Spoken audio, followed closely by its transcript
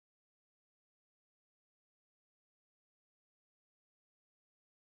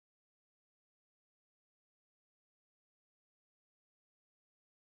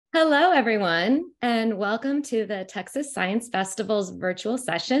Hello, everyone, and welcome to the Texas Science Festival's virtual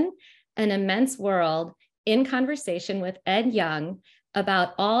session, An Immense World, in conversation with Ed Yong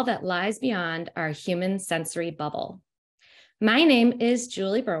about all that lies beyond our human sensory bubble. My name is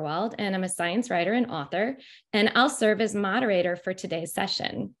Julie Burwald, and I'm a science writer and author, and I'll serve as moderator for today's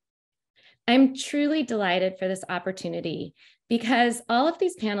session. I'm truly delighted for this opportunity because all of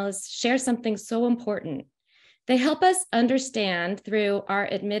these panelists share something so important. They help us understand, through our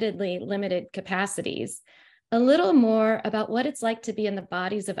admittedly limited capacities, a little more about what it's like to be in the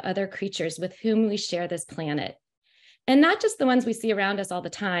bodies of other creatures with whom we share this planet. And not just the ones we see around us all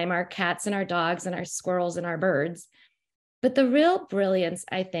the time, our cats and our dogs and our squirrels and our birds, but the real brilliance,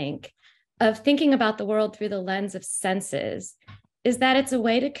 I think, of thinking about the world through the lens of senses is that it's a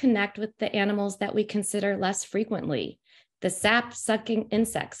way to connect with the animals that we consider less frequently, the sap-sucking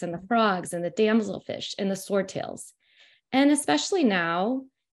insects and the frogs and the damselfish and the swordtails. And especially now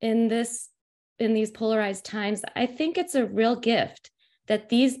in these polarized times, I think it's a real gift that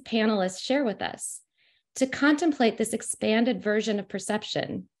these panelists share with us to contemplate this expanded version of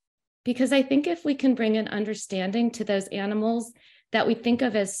perception. Because I think if we can bring an understanding to those animals that we think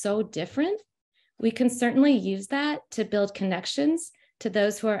of as so different, we can certainly use that to build connections to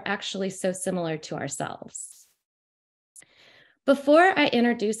those who are actually so similar to ourselves. Before I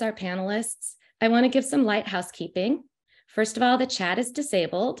introduce our panelists, I want to give some light housekeeping. First of all, the chat is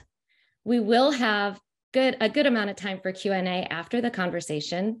disabled. We will have a good amount of time for Q&A after the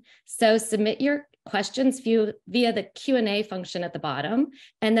conversation. So submit your questions via the Q&A function at the bottom,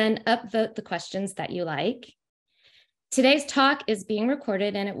 and then upvote the questions that you like. Today's talk is being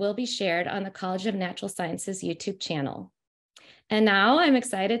recorded and it will be shared on the College of Natural Sciences YouTube channel. And now I'm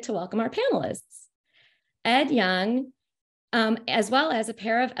excited to welcome our panelists. Ed Yong, as well as a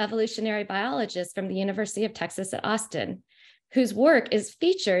pair of evolutionary biologists from the University of Texas at Austin, whose work is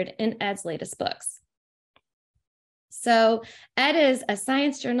featured in Ed's latest books. So Ed is a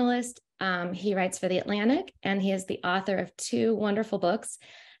science journalist. He writes for The Atlantic, and he is the author of two wonderful books,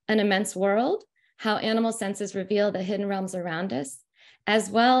 An Immense World, How Animal Senses Reveal the Hidden Realms Around Us, as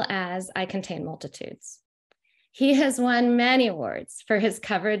well as I Contain Multitudes. He has won many awards for his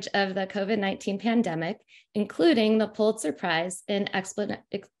coverage of the COVID-19 pandemic, including the Pulitzer Prize in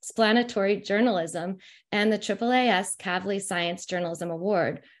Explanatory Journalism and the AAAS Kavli Science Journalism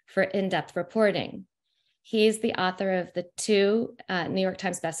Award for in-depth reporting. He's the author of the two New York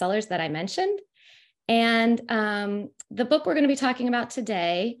Times bestsellers that I mentioned. And the book we're going to be talking about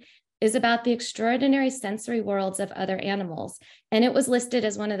today is about the extraordinary sensory worlds of other animals. And it was listed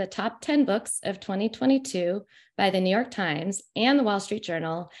as one of the top 10 books of 2022 by the New York Times and the Wall Street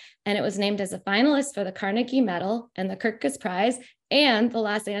Journal. And it was named as a finalist for the Carnegie Medal and the Kirkus Prize and the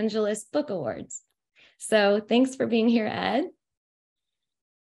Los Angeles Book Awards. So thanks for being here, Ed.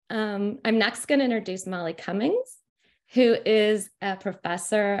 I'm next going to introduce Molly Cummings, who is a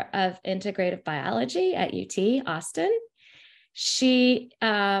professor of integrative biology at UT Austin. She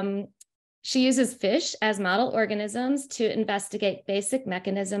uses fish as model organisms to investigate basic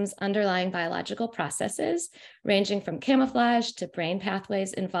mechanisms underlying biological processes, ranging from camouflage to brain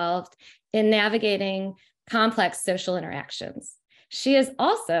pathways involved in navigating complex social interactions. She is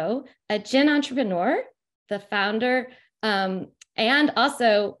also a gin entrepreneur, the founder, and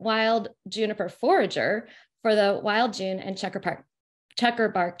also wild juniper forager for the Wild June and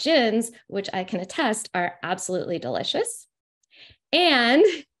Checkerbark gins, which I can attest are absolutely delicious. And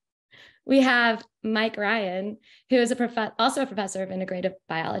we have Mike Ryan, who is also a professor of integrative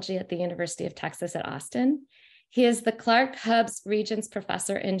biology at the University of Texas at Austin. He is the Clark Hubbs Regents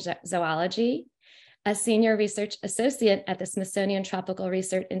Professor in Zoology, a senior research associate at the Smithsonian Tropical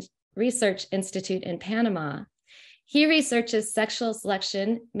Research Institute in Panama. He researches sexual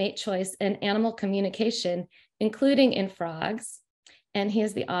selection, mate choice, and animal communication, including in frogs. And he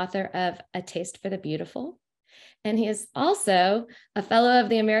is the author of A Taste for the Beautiful. And he is also a fellow of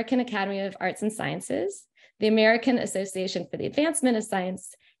the American Academy of Arts and Sciences, the American Association for the Advancement of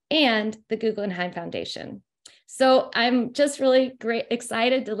Science, and the Guggenheim Foundation. So I'm just really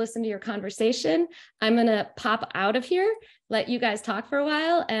excited to listen to your conversation. I'm going to pop out of here, let you guys talk for a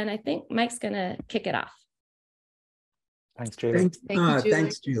while, and I think Mike's going to kick it off. Thanks, Julie.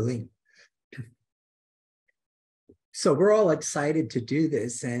 Thanks, Julie. So we're all excited to do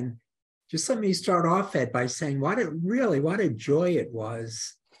this, and just let me start off, Ed, by saying what a joy it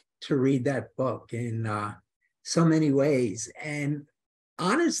was to read that book in so many ways. And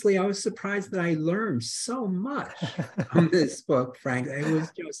honestly, I was surprised that I learned so much from this book, frankly. It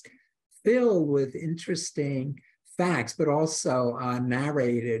was just filled with interesting facts, but also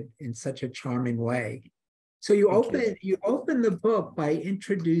narrated in such a charming way. So you open the book by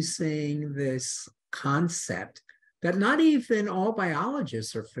introducing this concept that not even all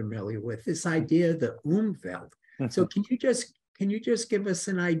biologists are familiar with, this idea of the Umwelt. So can you just give us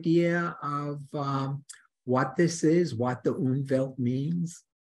an idea of what this is, what the Umwelt means?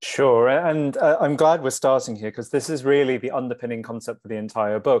 Sure, and I'm glad we're starting here because this is really the underpinning concept for the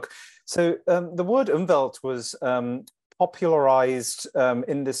entire book. So the word Umwelt was popularized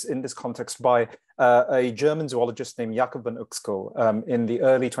in this context by a German zoologist named Jakob von Uexküll in the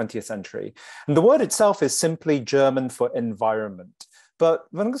early 20th century. And the word itself is simply German for environment. But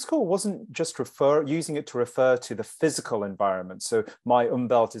von Uexküll wasn't just using it to refer to the physical environment. So my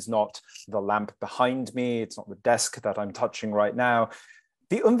Umwelt is not the lamp behind me, it's not the desk that I'm touching right now.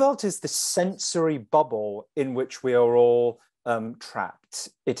 The Umwelt is the sensory bubble in which we are all trapped.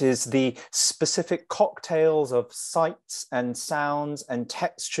 It is the specific cocktails of sights and sounds and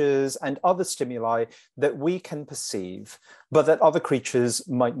textures and other stimuli that we can perceive, but that other creatures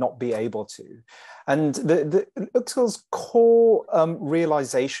might not be able to. And the Uexküll's core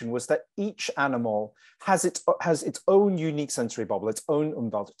realization was that each animal has its own unique sensory bubble, its own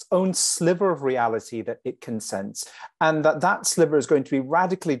Umwelt, its own sliver of reality that it can sense, and that sliver is going to be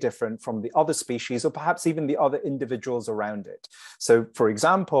radically different from the other species or perhaps even the other individuals around it. So, for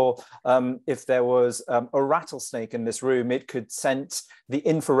example, if there was a rattlesnake in this room, it could sense the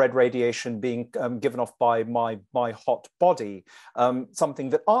infrared radiation being given off by my hot body, something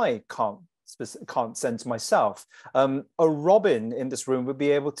that I can't sense myself. A robin in this room would be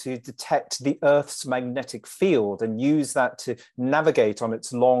able to detect the Earth's magnetic field and use that to navigate on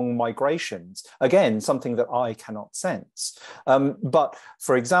its long migrations. Again, something that I cannot sense. But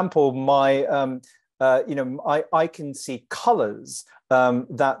for example, I can see colors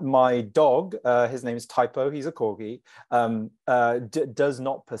that my dog, his name is Typo, he's a corgi, does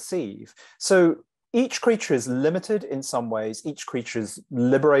not perceive. So each creature is limited in some ways, each creature is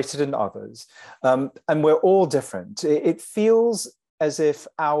liberated in others, and we're all different. It feels as if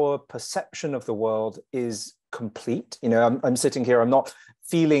our perception of the world is complete. I'm sitting here, I'm not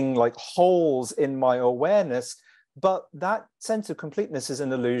feeling like holes in my awareness, but that sense of completeness is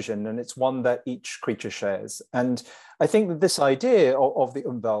an illusion, and it's one that each creature shares. And I think that this idea of the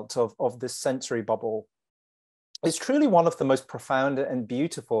Umwelt, of this sensory bubble, is truly one of the most profound and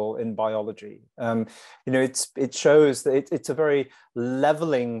beautiful in biology. It shows that it's a very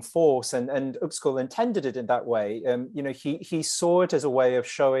leveling force, and Uexküll intended it in that way. He saw it as a way of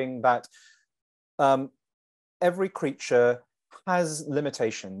showing that every creature has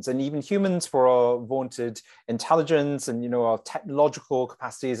limitations, and even humans, for our vaunted intelligence and our technological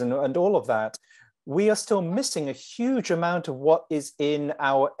capacities and all of that, we are still missing a huge amount of what is in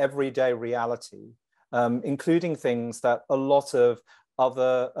our everyday reality. Including things that a lot of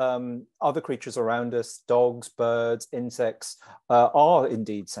other creatures around us, dogs, birds, insects, are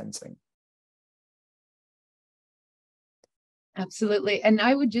indeed sensing. Absolutely. And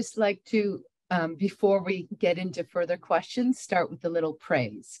I would just like to, before we get into further questions, start with a little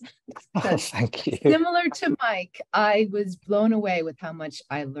praise. Oh, thank you. Similar to Mike, I was blown away with how much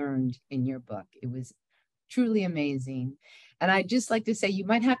I learned in your book. It was truly amazing. And I'd just like to say, you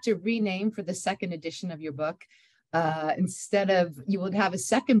might have to rename for the second edition of your book. Instead of, you would have a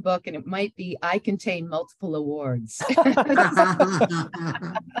second book and it might be, I Contain Multiple Awards.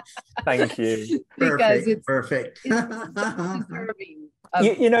 Thank you. Because Perfect. It's deserving.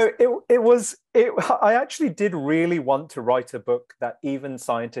 I actually did really want to write a book that even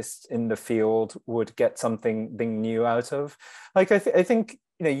scientists in the field would get something new out of. Like I think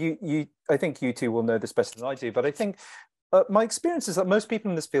I think you two will know this better than I do, but I think my experience is that most people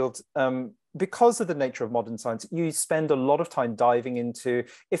in this field, because of the nature of modern science, you spend a lot of time diving into,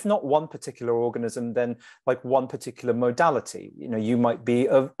 if not one particular organism, then like one particular modality. You might be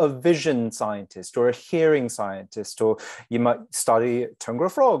a vision scientist or a hearing scientist, or you might study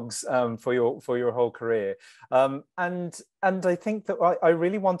Tungra frogs for your whole career. And I think that I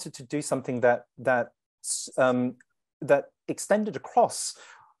really wanted to do something that extended across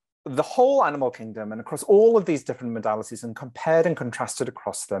the whole animal kingdom and across all of these different modalities, and compared and contrasted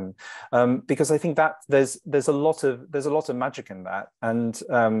across them, because I think that there's a lot of magic in that. And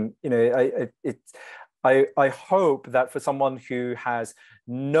I hope that for someone who has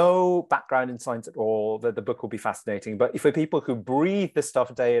no background in science at all, that the book will be fascinating. But for people who breathe this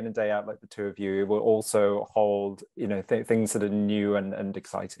stuff day in and day out, like the two of you, it will also hold things that are new and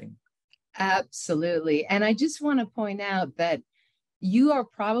exciting. Absolutely. And I just want to point out that you are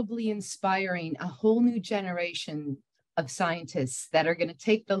probably inspiring a whole new generation of scientists that are going to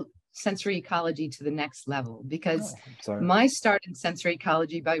take the sensory ecology to the next level. Because my start in sensory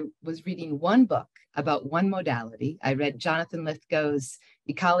ecology was reading one book, about one modality. I read Jonathan Lithgow's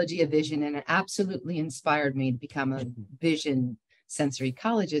Ecology of Vision, and it absolutely inspired me to become a vision sensory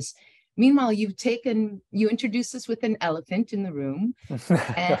ecologist. Meanwhile, you introduce us with an elephant in the room,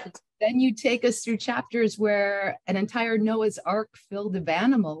 and then you take us through chapters where an entire Noah's Ark filled of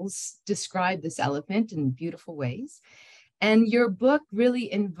animals describe this elephant in beautiful ways. And your book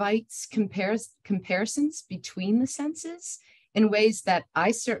really invites comparisons between the senses in ways that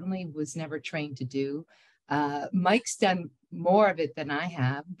I certainly was never trained to do. Mike's done more of it than I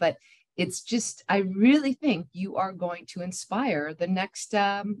have, but it's just, I really think you are going to inspire the next,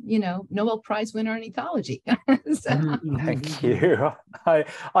 Nobel Prize winner in ecology. Thank you.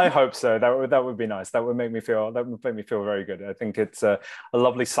 I hope so. That would be nice. That would make me feel very good. I think it's a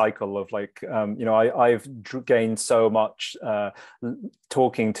lovely cycle of like, I've gained so much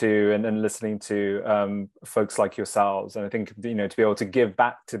talking to and listening to folks like yourselves, and I think to be able to give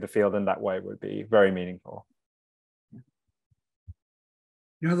back to the field in that way would be very meaningful.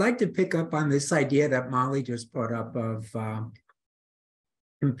 I'd like to pick up on this idea that Molly just brought up of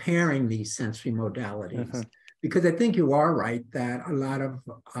comparing these sensory modalities, because I think you are right that a lot of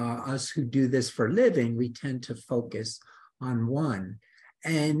us who do this for a living, we tend to focus on one.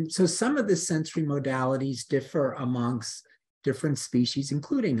 And so some of the sensory modalities differ amongst different species,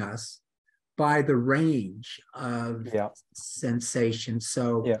 including us, by the range of sensation.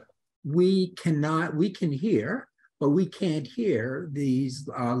 So we can hear, but we can't hear these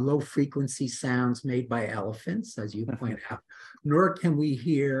low frequency sounds made by elephants, as you point out, nor can we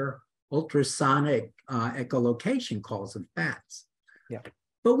hear ultrasonic echolocation calls of bats.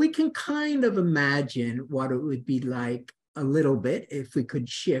 But we can kind of imagine what it would be like a little bit if we could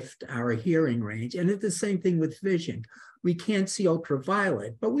shift our hearing range. And it's the same thing with vision. We can't see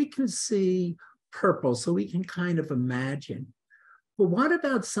ultraviolet, but we can see purple, so we can kind of imagine. But what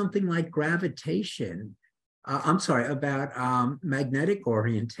about something like gravitation? About magnetic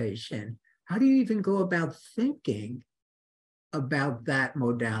orientation. How do you even go about thinking about that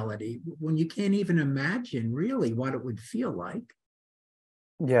modality when you can't even imagine really what it would feel like?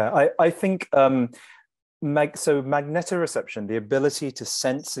 Yeah, I think so magnetoreception, the ability to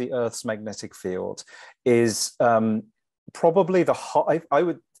sense the Earth's magnetic field, is probably I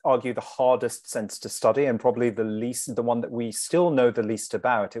would argue the hardest sense to study, and probably the one that we still know the least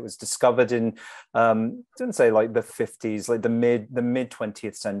about. It was discovered in I didn't say like the 50s, like the mid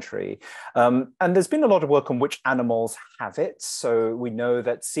 20th century, and there's been a lot of work on which animals have it. So we know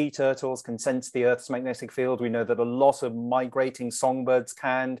that sea turtles can sense the Earth's magnetic field. We know that a lot of migrating songbirds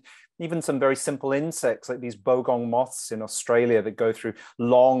can. Even some very simple insects like these bogong moths in Australia that go through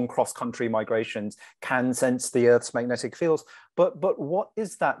long cross-country migrations can sense the Earth's magnetic fields. But what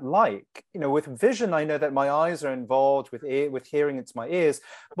is that like? With vision, I know that my eyes are involved. With hearing, it's my ears.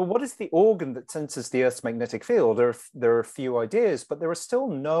 But what is the organ that senses the Earth's magnetic field? There are a few ideas, but there are still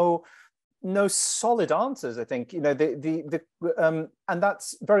no solid answers. I think and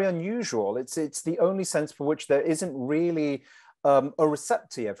that's very unusual. It's the only sense for which there isn't really a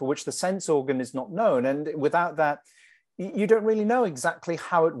receptor, for which the sense organ is not known, and without that, you don't really know exactly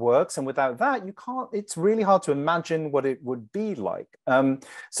how it works, and without that, it's really hard to imagine what it would be like.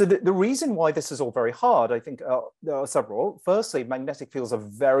 So the reason why this is all very hard, I think, there are several. Firstly, magnetic fields are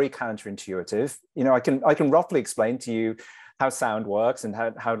very counterintuitive. I can roughly explain to you how sound works and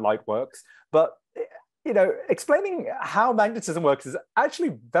how light works, but explaining how magnetism works is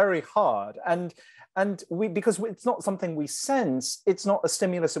actually very hard. And because it's not something we sense, it's not a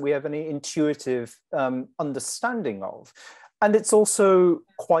stimulus that we have any intuitive understanding of. And it's also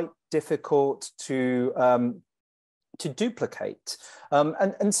quite difficult to duplicate.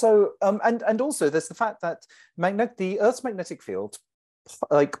 And also there's the fact that the Earth's magnetic field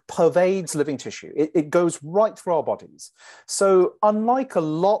pervades living tissue. It goes right through our bodies. So unlike a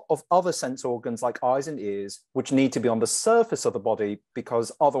lot of other sense organs like eyes and ears, which need to be on the surface of the body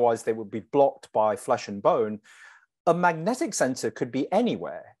because otherwise they would be blocked by flesh and bone, a magnetic sensor could be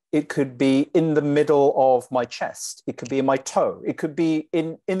anywhere. It could be in the middle of my chest. It could be in my toe. It could be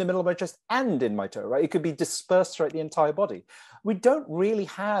in the middle of my chest and in my toe, right? It could be dispersed throughout the entire body. We don't really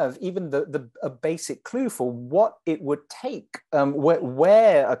have even a basic clue for what it would take,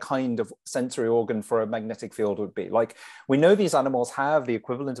 where a kind of sensory organ for a magnetic field would be. Like, we know these animals have the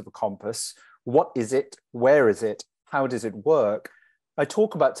equivalent of a compass. What is it? Where is it? How does it work? I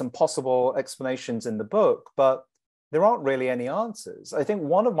talk about some possible explanations in the book, but there aren't really any answers. I think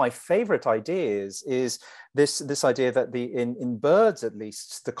one of my favorite ideas is this idea that in birds, at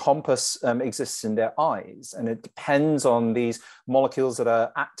least, the compass exists in their eyes, and it depends on these molecules that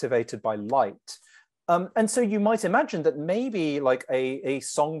are activated by light. And so you might imagine that maybe like a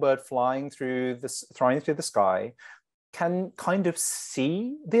songbird flying through the sky can kind of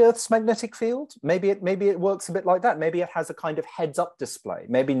see the Earth's magnetic field. Maybe it works a bit like that. Maybe it has a kind of heads-up display.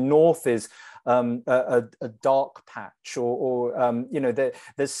 Maybe north is a dark patch, or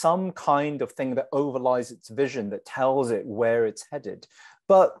there's some kind of thing that overlies its vision that tells it where it's headed.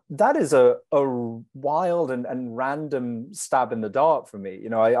 But that is a wild and random stab in the dark for me.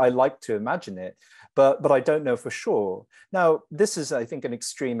 I like to imagine it, but I don't know for sure. Now, this is, I think, an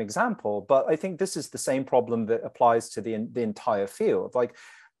extreme example, but I think this is the same problem that applies to the entire field. Like,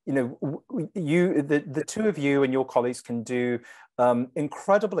 the two of you and your colleagues can do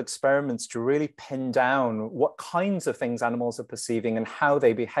incredible experiments to really pin down what kinds of things animals are perceiving and how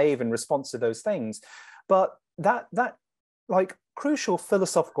they behave in response to those things. But that like crucial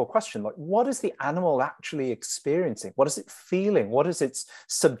philosophical question, like what is the animal actually experiencing? What is it feeling? What is its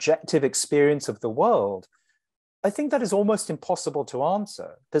subjective experience of the world? I think that is almost impossible to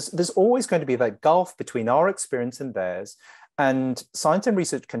answer. There's always going to be that gulf between our experience and theirs. And science and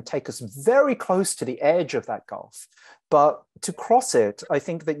research can take us very close to the edge of that gulf. But to cross it, I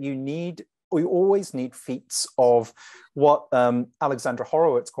think that we always need feats of what Alexandra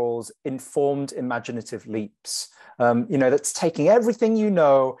Horowitz calls informed imaginative leaps. That's taking everything you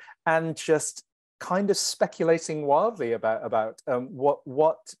know and just kind of speculating wildly about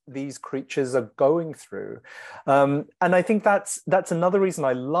what these creatures are going through. And I think that's another reason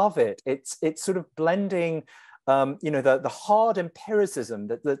I love it. It's sort of blending the hard empiricism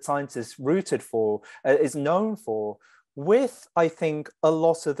that science is rooted for, is known for, with, I think, a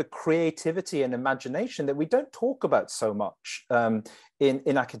lot of the creativity and imagination that we don't talk about so much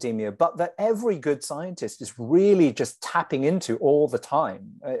in academia, but that every good scientist is really just tapping into all the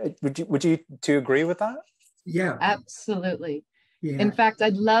time. Would you two agree with that? Yeah, absolutely. Yeah. In fact,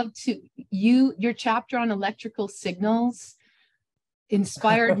 I'd love to, your chapter on electrical signals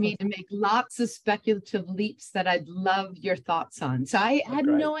inspired me to make lots of speculative leaps that I'd love your thoughts on. So I had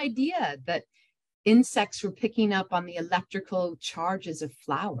no idea that insects were picking up on the electrical charges of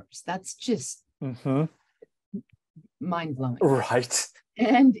flowers. That's just mind-blowing. Right.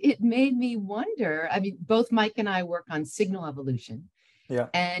 And it made me wonder, I mean, both Mike and I work on signal evolution. Yeah.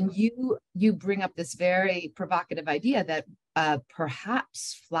 And you bring up this very provocative idea that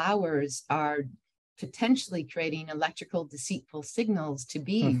perhaps flowers are potentially creating electrical deceitful signals to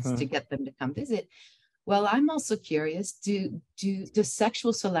bees to get them to come visit. Well, I'm also curious, does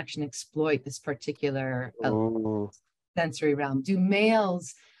sexual selection exploit this particular sensory realm? Do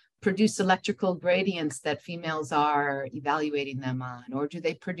males produce electrical gradients that females are evaluating them on? Or do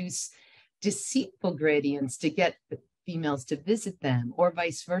they produce deceitful gradients to get females to visit them, or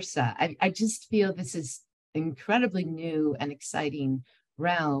vice versa? I just feel this is incredibly new and exciting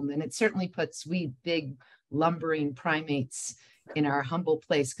realm. And it certainly puts we big lumbering primates in our humble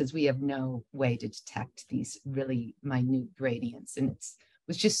place, because we have no way to detect these really minute gradients. And it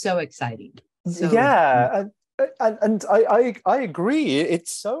was just so exciting. So, yeah. And I agree.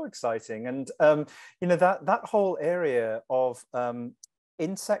 It's so exciting. And, that whole area of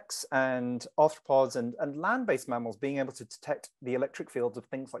insects and arthropods and land-based mammals being able to detect the electric fields of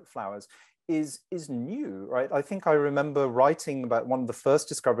things like flowers is new, right? I think I remember writing about one of the first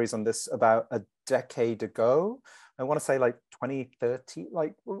discoveries on this about a decade ago. I want to say like 2030,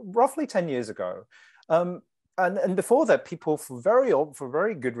 like roughly 10 years ago. And before that, people, for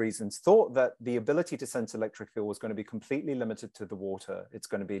very good reasons, thought that the ability to sense electric field was going to be completely limited to the water. It's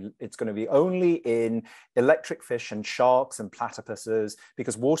going to be only in electric fish and sharks and platypuses,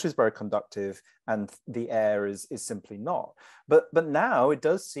 because water is very conductive and the air is simply not. But now it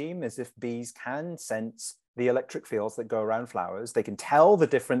does seem as if bees can sense the electric fields that go around flowers. They can tell the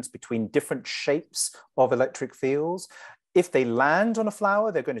difference between different shapes of electric fields. If they land on a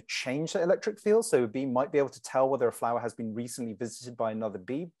flower, they're going to change the electric field. So a bee might be able to tell whether a flower has been recently visited by another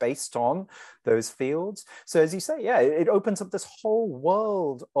bee based on those fields. So as you say, yeah, it opens up this whole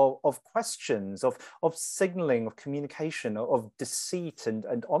world of questions, of signaling, of communication, of deceit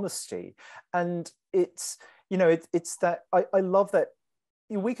and honesty. And it's that I love that.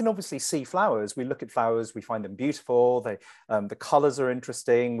 We can obviously see flowers. We look at flowers, we find them beautiful. The colors are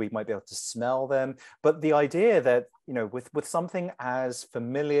interesting. We might be able to smell them. But the idea that, with something as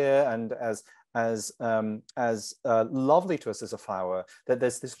familiar and as lovely to us as a flower, that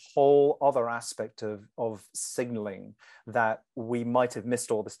there's this whole other aspect of signaling that we might have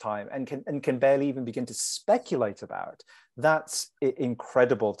missed all this time and can barely even begin to speculate about. That's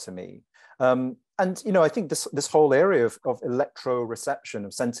incredible to me. And I think this whole area of electroreception,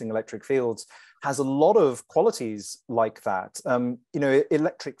 of sensing electric fields, has a lot of qualities like that. You know,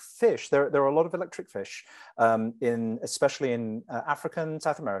 electric fish, there are a lot of electric fish, especially in Africa and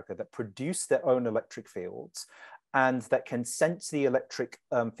South America, that produce their own electric fields and that can sense the electric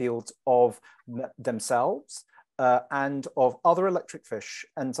fields of themselves and of other electric fish,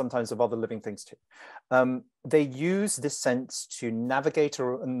 and sometimes of other living things too. They use this sense to navigate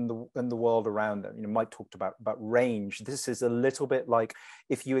in the world around them. You know, Mike talked about range. This is a little bit like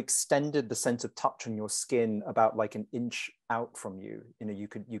if you extended the sense of touch on your skin about like an inch out from you. You know,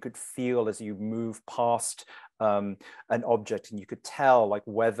 you could feel as you move past an object, and you could tell like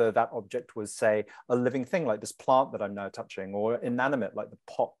whether that object was, say, a living thing like this plant that I'm now touching, or inanimate like the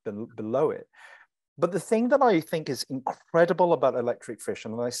pot below it. But the thing that I think is incredible about electric fish,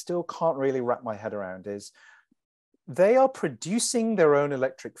 and I still can't really wrap my head around, is they are producing their own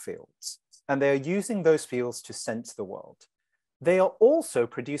electric fields, and they are using those fields to sense the world. They are also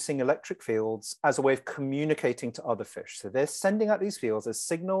producing electric fields as a way of communicating to other fish. So they're sending out these fields as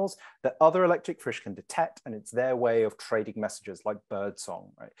signals that other electric fish can detect, and it's their way of trading messages like bird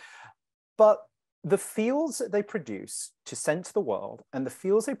song, right? But the fields that they produce to sense the world and the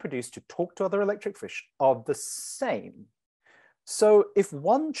fields they produce to talk to other electric fish are the same. So if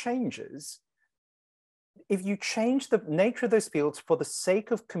one changes, if you change the nature of those fields for the sake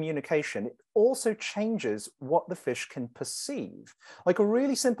of communication, it also changes what the fish can perceive. Like a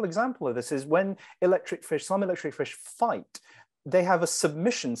really simple example of this is when some electric fish fight, they have a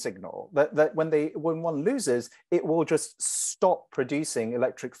submission signal that when one loses, it will just stop producing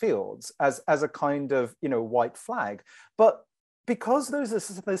electric fields as a kind of, you know, white flag. But because those are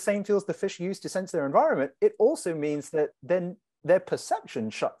the same fields the fish use to sense their environment, it also means that then their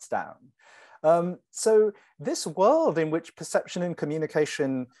perception shuts down. So this world in which perception and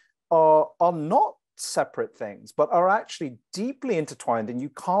communication are not separate things, but are actually deeply intertwined, and you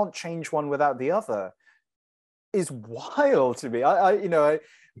can't change one without the other, is wild to me. I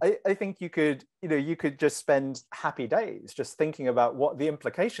think you could just spend happy days just thinking about what the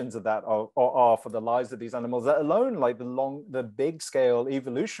implications of that are for the lives of these animals, let alone like the big scale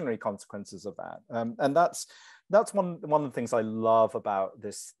evolutionary consequences of that. And that's one of the things I love about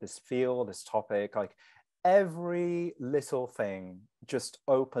this field, this topic. Like every little thing just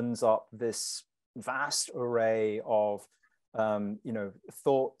opens up this vast array of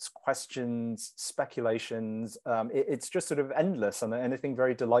thoughts, questions, speculations. It's just sort of endless, and anything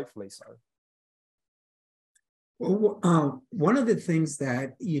very delightfully so. Well, one of the things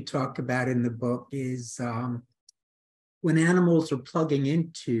that you talk about in the book is when animals are plugging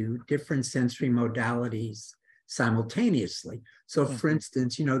into different sensory modalities simultaneously. So for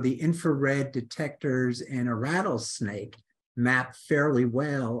instance, the infrared detectors in a rattlesnake map fairly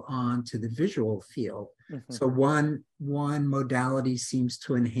well onto the visual field. So one modality seems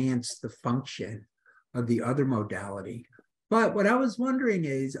to enhance the function of the other modality. But what I was wondering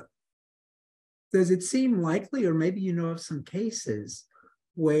is, does it seem likely, or maybe you know of some cases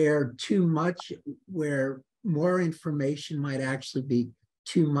where more information might actually be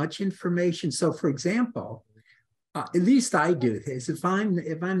too much information? So for example, at least I do this, if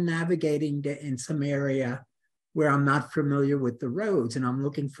I'm navigating in some area where I'm not familiar with the roads and I'm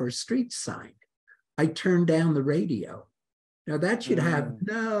looking for a street sign, I turn down the radio. Now that should have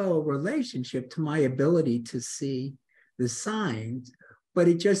no relationship to my ability to see the signs, but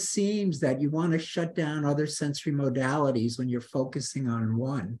it just seems that you want to shut down other sensory modalities when you're focusing on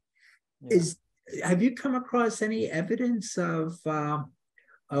one. Yeah. Have you come across any evidence of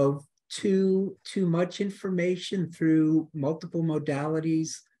too much information through multiple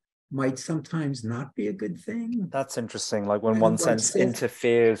modalities might sometimes not be a good thing? That's interesting. Like when one sense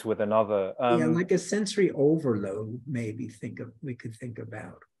interferes with another. Yeah, like a sensory overload, maybe we could think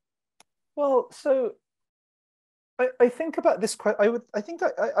about. Well, so I think about this. I think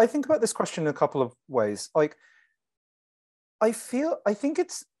about this question in a couple of ways. Like, I think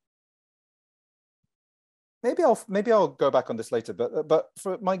it's maybe I'll go back on this later. But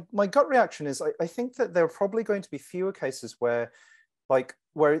for my gut reaction is I think that there are probably going to be fewer cases where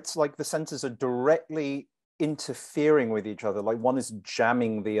it's like the senses are directly interfering with each other, like one is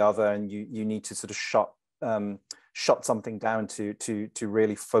jamming the other, and you need to sort of shut something down to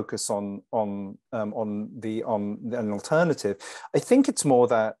really focus on an alternative. I think it's more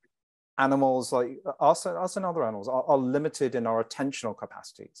that animals like us and other animals are limited in our attentional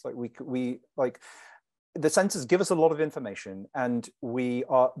capacities. Like we the senses give us a lot of information, and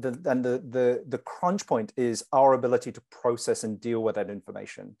the crunch point is our ability to process and deal with that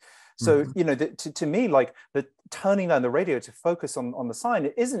information. So, to me, like the turning down the radio to focus on the sign,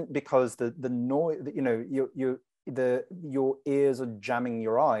 it isn't because the noise, your ears are jamming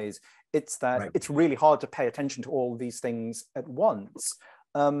your eyes. It's that it's really hard to pay attention to all these things at once.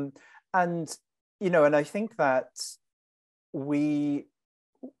 And, you know, and I think that the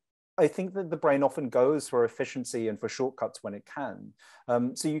brain often goes for efficiency and for shortcuts when it can.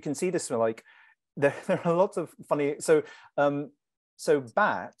 So you can see this for like, there are lots of funny, so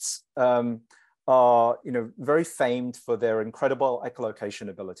bats are, you know, very famed for their incredible echolocation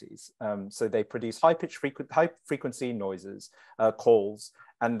abilities. So they produce high frequency noises, calls,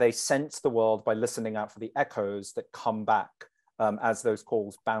 and they sense the world by listening out for the echoes that come back as those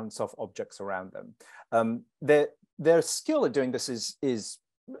calls bounce off objects around them. Their skill at doing this is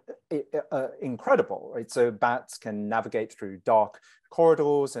incredible, right? So bats can navigate through dark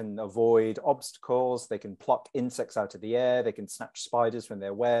corridors and avoid obstacles. They can pluck insects out of the air. They can snatch spiders from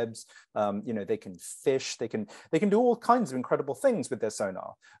their webs. You know, they can fish. They can do all kinds of incredible things with their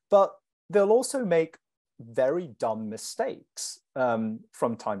sonar. But they'll also make very dumb mistakes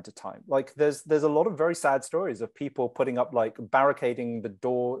from time to time. Like there's a lot of very sad stories of people putting up, like, barricading the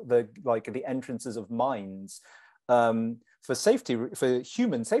door, the entrances of mines for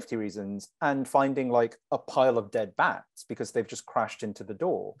human safety reasons, and finding like a pile of dead bats because they've just crashed into the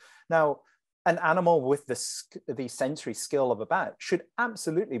door. Now, an animal with the sensory skill of a bat should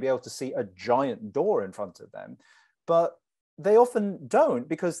absolutely be able to see a giant door in front of them, but they often don't,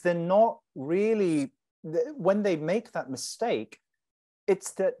 because they're not really, when they make that mistake,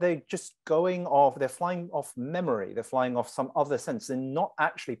 it's that they're just they're flying off memory, they're flying off some other sense. They're not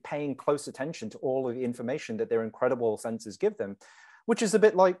actually paying close attention to all of the information that their incredible senses give them, which is a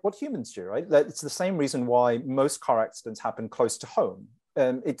bit like what humans do, right? It's the same reason why most car accidents happen close to home.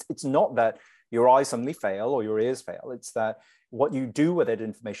 It's not that your eyes suddenly fail or your ears fail, it's that what you do with that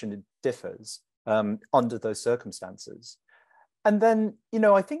information differs under those circumstances. And then, you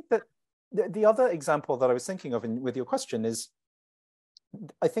know, I think that the other example that I was thinking of with your question is,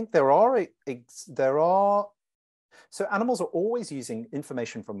 I think so animals are always using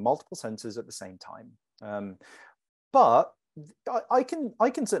information from multiple senses at the same time. But I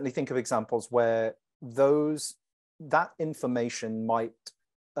can certainly think of examples where that information might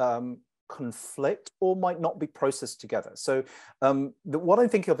conflict or might not be processed together. So what I'm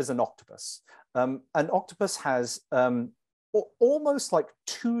thinking of is an octopus. An octopus has almost like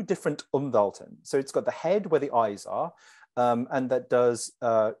two different Umwelten. So it's got the head where the eyes are, and that does,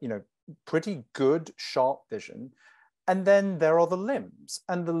 you know, pretty good sharp vision. And then there are the limbs,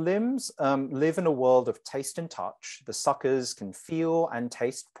 and the limbs live in a world of taste and touch. The suckers can feel and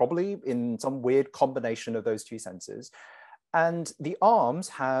taste, probably in some weird combination of those two senses. And the arms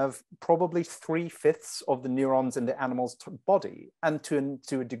have probably 3/5 of the neurons in the animal's body. And to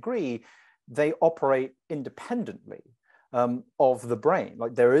a degree, they operate independently of the brain.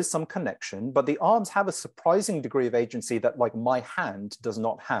 Like there is some connection, but the arms have a surprising degree of agency that like my hand does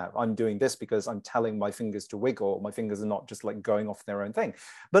not have. I'm doing this because I'm telling my fingers to wiggle. My fingers are not just like going off their own thing.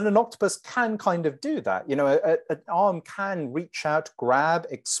 But an octopus can kind of do that. You know, an arm can reach out, grab,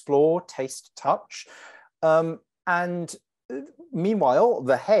 explore, taste, touch. And meanwhile,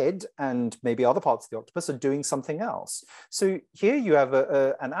 the head and maybe other parts of the octopus are doing something else. So here you have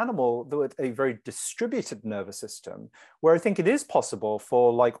an animal with a very distributed nervous system, where I think it is possible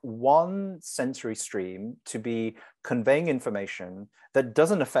for like one sensory stream to be conveying information that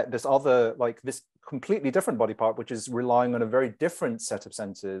doesn't affect this other, like this completely different body part, which is relying on a very different set of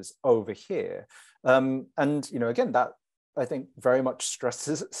senses over here. And, you know, again, that I think very much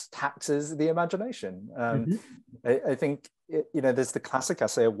taxes the imagination. I think, you know, there's the classic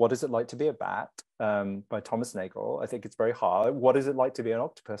essay of What Is It Like to Be a Bat by Thomas Nagel. I think it's very hard. What is it like to be an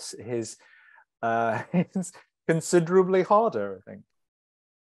octopus is it's considerably harder, I think.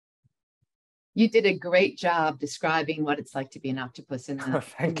 You did a great job describing what it's like to be an octopus in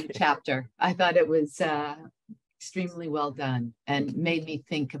the chapter. I thought it was extremely well done and made me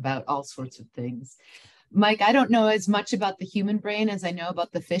think about all sorts of things. Mike, I don't know as much about the human brain as I know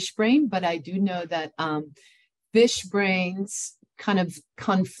about the fish brain, but I do know that fish brains kind of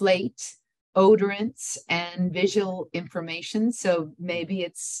conflate odorants and visual information. So maybe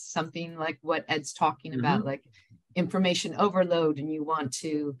it's something like what Ed's talking about, like information overload, and you want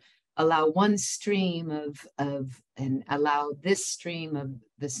to allow one stream and allow this stream of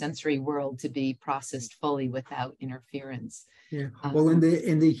the sensory world to be processed fully without interference. Yeah. Well, in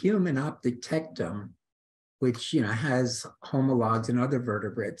the human optic tectum, which, you know, has homologs in other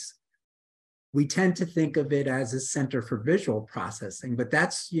vertebrates, we tend to think of it as a center for visual processing, but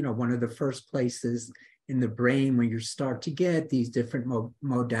that's, you know, one of the first places in the brain where you start to get these different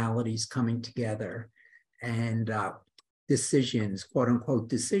modalities coming together and decisions, quote unquote,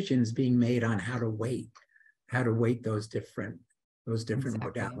 decisions being made on how to wait how to weight those different Exactly.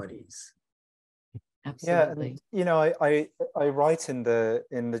 modalities. Absolutely. Yeah, and, I write in the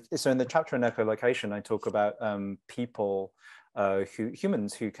chapter on echolocation, I talk about people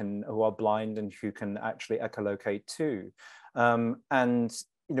humans who are blind and who can actually echolocate too, and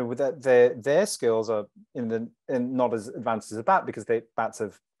with their skills are not as advanced as a bat, because bats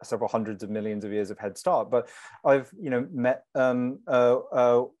have several hundreds of millions of years of head start. But I've met a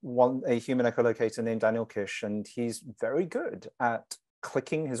human echolocator named Daniel Kish, and he's very good at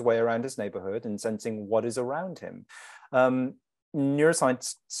clicking his way around his neighborhood and sensing what is around him.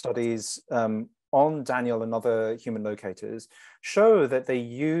 Neuroscience studies on Daniel and other human locators show that they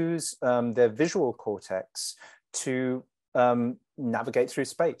use their visual cortex to navigate through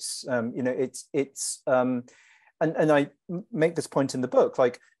space. And I make this point in the book,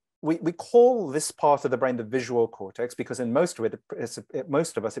 like we call this part of the brain the visual cortex because in most of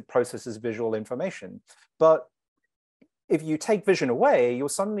it processes visual information. But if you take vision away, you're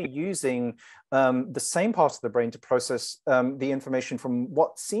suddenly using the same part of the brain to process the information from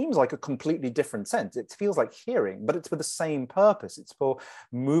what seems like a completely different sense. It feels like hearing, but it's for the same purpose. It's for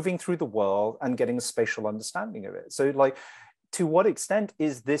moving through the world and getting a spatial understanding of it. So, like, to what extent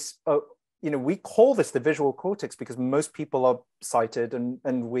is this? We call this the visual cortex because most people are sighted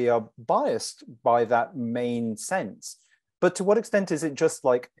and we are biased by that main sense. But to what extent is it just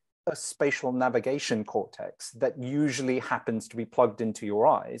like a spatial navigation cortex that usually happens to be plugged into your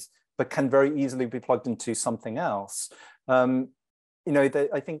eyes, but can very easily be plugged into something else? I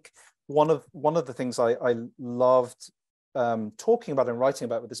think one of the things I loved talking about and writing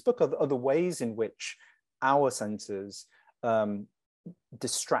about with this book are the ways in which our senses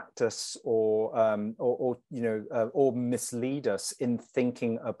distract us or mislead us in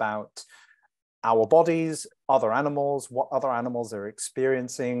thinking about our bodies, other animals, what other animals are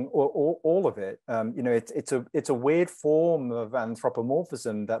experiencing, or all of it. It's a weird form of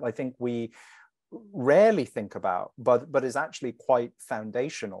anthropomorphism that I think we rarely think about, but is actually quite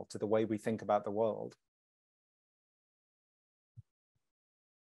foundational to the way we think about the world.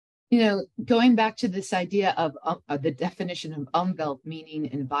 Going back to this idea of the definition of Umwelt, meaning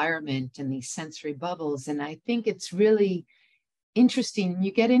environment, and these sensory bubbles, and I think it's really interesting,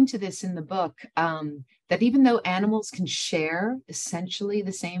 you get into this in the book, that even though animals can share essentially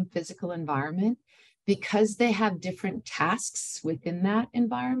the same physical environment, because they have different tasks within that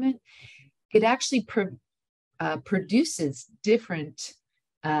environment, it actually produces different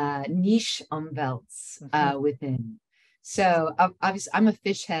niche Umwelts within. So obviously, I'm a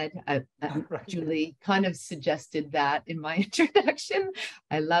fish head. Right. Julie kind of suggested that in my introduction.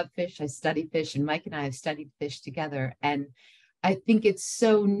 I love fish. I study fish, and Mike and I have studied fish together. And I think it's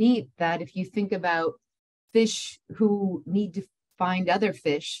so neat that if you think about fish who need to find other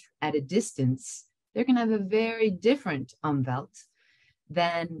fish at a distance, they're going to have a very different Umwelt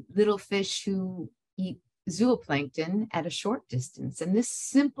than little fish who eat zooplankton at a short distance. And this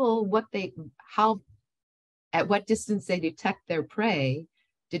simple, at what distance they detect their prey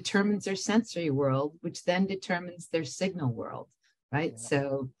determines their sensory world, which then determines their signal world, right? Yeah.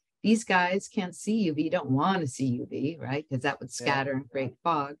 So these guys can't see UV, don't want to see UV, right? Because that would scatter and create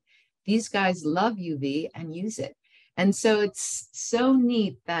fog. These guys love UV and use it. And so it's so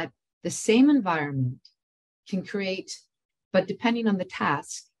neat that the same environment can create, but depending on the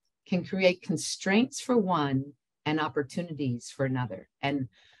task, can create constraints for one and opportunities for another. And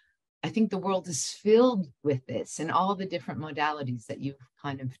I think the world is filled with this and all the different modalities that you've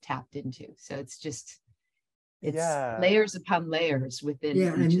kind of tapped into. So it's layers upon layers within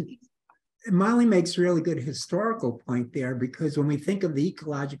each of these. Molly makes a really good historical point there, because when we think of the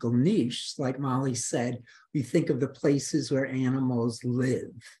ecological niche, like Molly said, we think of the places where animals live.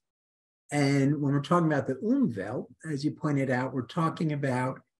 And when we're talking about the Umwelt, as you pointed out, we're talking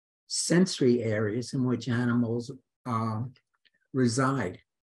about sensory areas in which animals reside.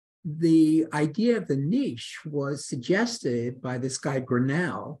 The idea of the niche was suggested by this guy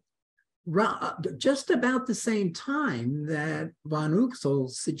Grinnell just about the same time that von Uxel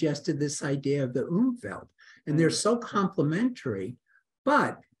suggested this idea of the Umwelt. And they're so complementary,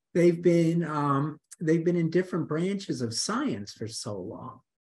 but they've been in different branches of science for so long.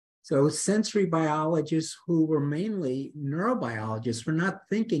 So sensory biologists who were mainly neurobiologists were not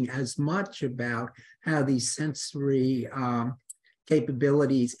thinking as much about how these sensory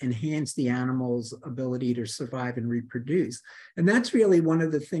capabilities enhance the animal's ability to survive and reproduce. And that's really one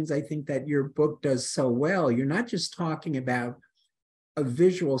of the things I think that your book does so well. You're not just talking about a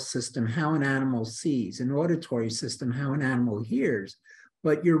visual system, how an animal sees, an auditory system, how an animal hears,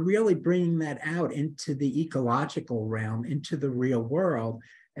 but you're really bringing that out into the ecological realm, into the real world,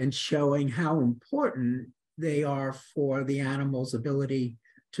 and showing how important they are for the animal's ability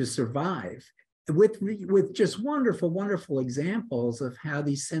to survive, with just wonderful, wonderful examples of how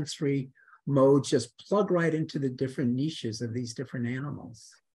these sensory modes just plug right into the different niches of these different animals.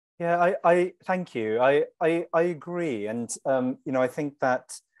 Yeah, I thank you. I agree, and I think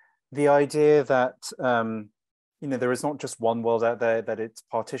that the idea that there is not just one world out there, that it's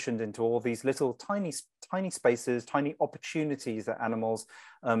partitioned into all these little tiny spaces, tiny opportunities that animals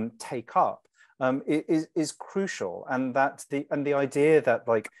take up is crucial, and that the idea that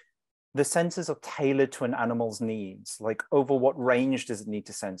like the senses are tailored to an animal's needs, like over what range does it need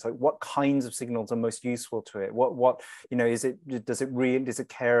to sense, like what kinds of signals are most useful to it, what does it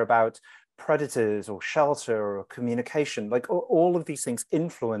care about predators or shelter or communication, like all of these things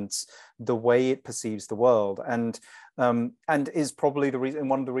influence the way it perceives the world, and is probably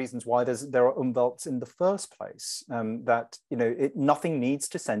one of the reasons why there are umwelts in the first place, that nothing needs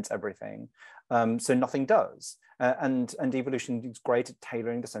to sense everything, so nothing does. And evolution is great at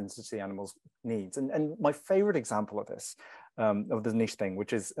tailoring the senses to the animal's needs. And my favorite example of this, of the niche thing,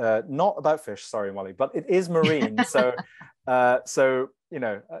 which is not about fish, sorry, Molly, but it is marine. So, that's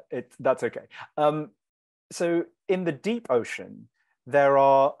okay. So in the deep ocean, there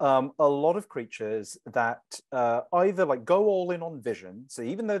are a lot of creatures that either like go all in on vision. So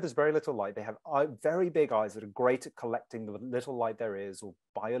even though there's very little light, they have very big eyes that are great at collecting the little light there is, or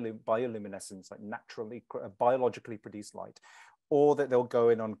bioluminescence, like naturally, biologically produced light, or that they'll go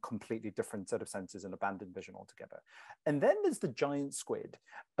in on a completely different set of senses and abandon vision altogether. And then there's the giant squid,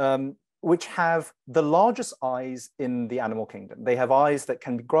 which have the largest eyes in the animal kingdom. They have eyes that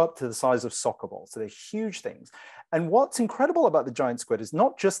can grow up to the size of soccer balls. So they're huge things. And what's incredible about the giant squid is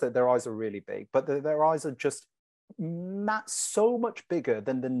not just that their eyes are really big, but that their eyes are just so much bigger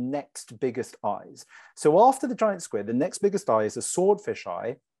than the next biggest eyes. So after the giant squid, the next biggest eye is a swordfish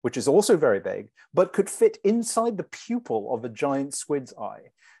eye, which is also very big, but could fit inside the pupil of a giant squid's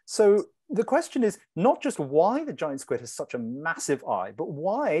eye. So the question is not just why the giant squid has such a massive eye, but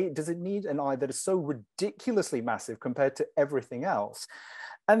why does it need an eye that is so ridiculously massive compared to everything else?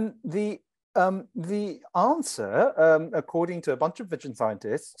 And the answer, according to a bunch of vision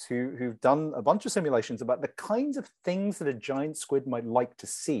scientists who've done a bunch of simulations about the kinds of things that a giant squid might like to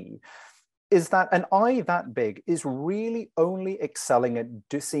see, is that an eye that big is really only excelling at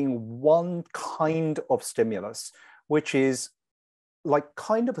seeing one kind of stimulus, which is like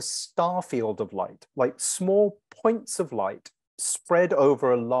kind of a star field of light, like small points of light spread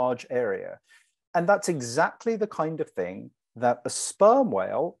over a large area. And that's exactly the kind of thing that a sperm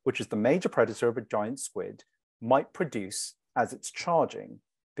whale, which is the major predator of a giant squid, might produce as it's charging,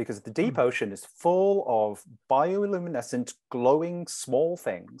 because the deep ocean is full of bioluminescent, glowing small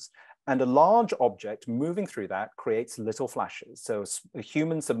things, and a large object moving through that creates little flashes. So a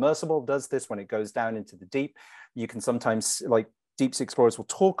human submersible does this when it goes down into the deep. You can sometimes, like, deep sea explorers will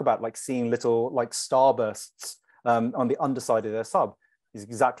talk about like seeing little like starbursts on the underside of their sub. Is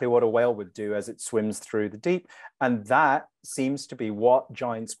exactly what a whale would do as it swims through the deep. And that seems to be what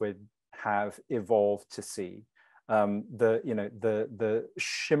giant squid have evolved to see. The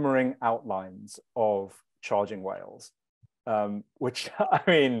shimmering outlines of charging whales, which I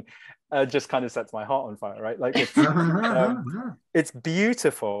mean, just kind of sets my heart on fire, right? Like it's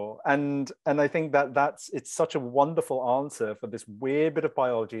beautiful, and I think that it's such a wonderful answer for this weird bit of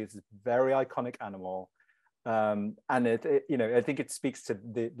biology. It's this very iconic animal, and I think it speaks to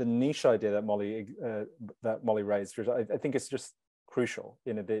the niche idea that Molly raised. Which I think it's just crucial.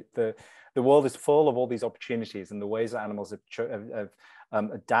 The world is full of all these opportunities, and the ways that animals have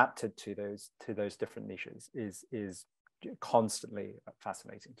adapted to those different niches is constantly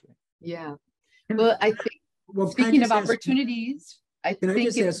fascinating to me. Yeah. Well, I think, speaking of opportunities, can I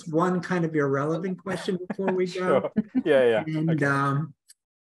just ask one kind of irrelevant question before we go? Sure. Yeah. And okay.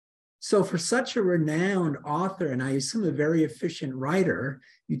 So for such a renowned author, and I assume a very efficient writer,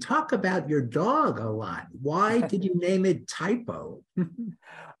 you talk about your dog a lot. Why did you name it Typo?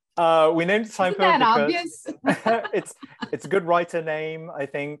 We named it Typo Isn't that because obvious? it's a good writer name, I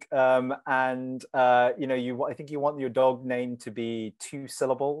think, and I think you want your dog name to be 2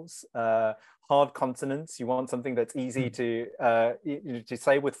 syllables, hard consonants. You want something that's easy to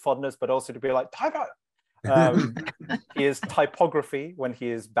say with fondness, but also to be like Typo. He is typography when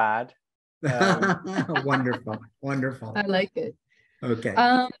he is bad. Wonderful. I like it. Okay.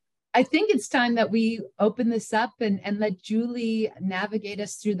 I think it's time that we open this up and let Julie navigate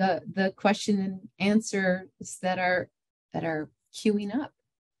us through the question and answers that are queuing up.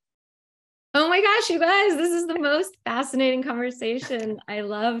 Oh my gosh, you guys, this is the most fascinating conversation. I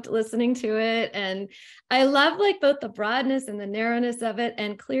loved listening to it. And I love like both the broadness and the narrowness of it.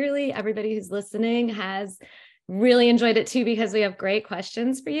 And clearly everybody who's listening has really enjoyed it too, because we have great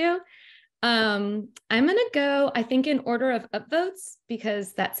questions for you. I'm going to go, I think, in order of upvotes,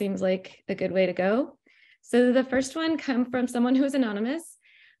 because that seems like a good way to go. So the first one comes from someone who is anonymous.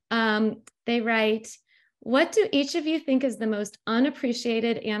 They write, what do each of you think is the most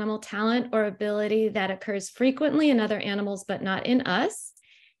unappreciated animal talent or ability that occurs frequently in other animals, but not in us?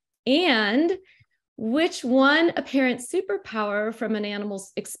 And which one apparent superpower from an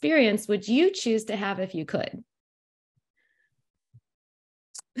animal's experience would you choose to have if you could?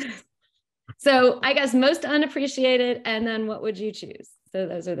 So I guess most unappreciated, and then what would you choose? So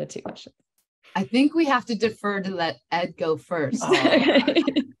those are the two questions. I think we have to defer to let Ed go first.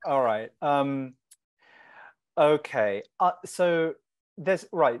 All right. Okay. So there's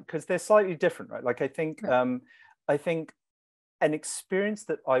because they're slightly different, right? Like I think an experience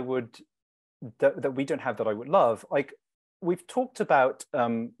that I would that we don't have that I would love. Like we've talked about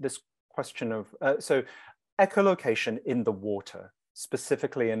this question of so echolocation in the water,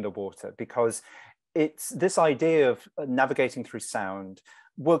 specifically in the water, because it's this idea of navigating through sound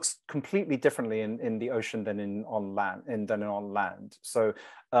works completely differently in the ocean than on land. So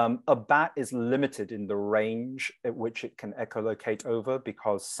a bat is limited in the range at which it can echolocate over,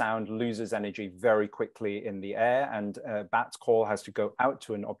 because sound loses energy very quickly in the air, and a bat's call has to go out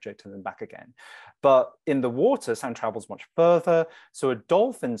to an object and then back again. But in the water, sound travels much further. So a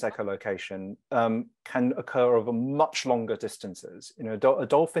dolphin's echolocation can occur over much longer distances. You know, a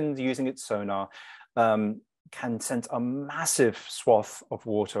dolphin using its sonar can sense a massive swath of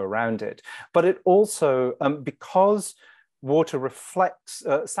water around it. But it also, because water reflects,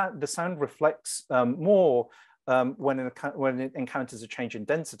 the sound reflects more when it encounters a change in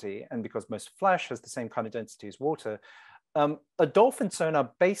density, and because most flesh has the same kind of density as water, a dolphin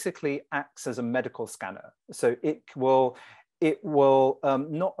sonar basically acts as a medical scanner. So it will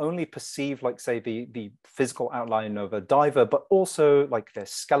not only perceive, like, say, the physical outline of a diver, but also like their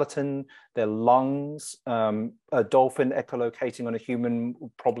skeleton, their lungs. A dolphin echolocating on a human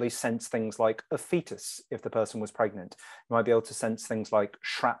will probably sense things like a fetus if the person was pregnant. You might be able to sense things like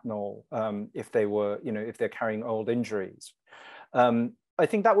shrapnel if they were, if they're carrying old injuries. I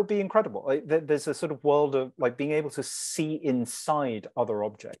think that would be incredible. There's a sort of world of like being able to see inside other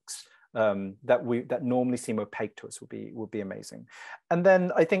objects that normally seem opaque to us would be amazing. And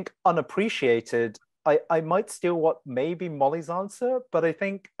then I think unappreciated, I might steal what may be Molly's answer, but I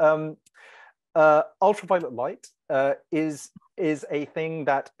think ultraviolet light is a thing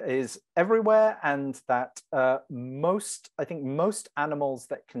that is everywhere, and that most animals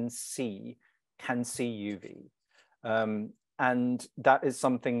that can see UV. And that is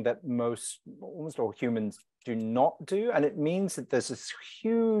something that almost all humans do not do. And it means that there's this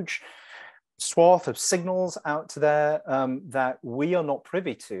huge swath of signals out there that we are not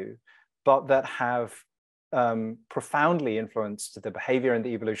privy to, but that have profoundly influenced the behavior and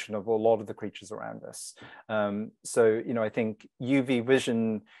the evolution of a lot of the creatures around us. So, I think UV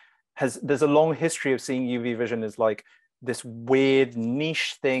vision there's a long history of seeing UV vision as like this weird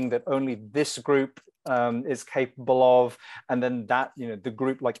niche thing that only this group is capable of, and then that the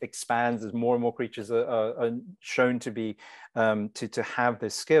group like expands as more and more creatures are shown to be to have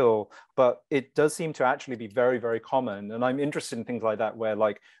this skill. But it does seem to actually be very, very common, and I'm interested in things like that, where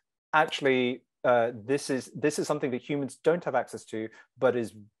like actually this is something that humans don't have access to, but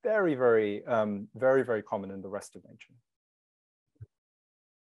is very, very very, very common in the rest of nature.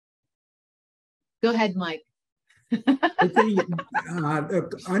 Go ahead, Mike. I think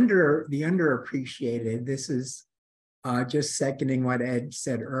underappreciated, this is just seconding what Ed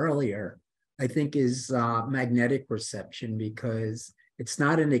said earlier, I think is magnetic perception, because it's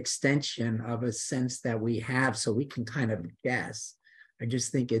not an extension of a sense that we have, so we can kind of guess. I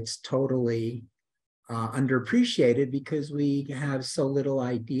just think it's totally underappreciated because we have so little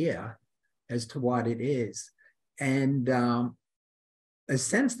idea as to what it is. And a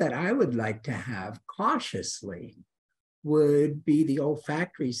sense that I would like to have cautiously would be the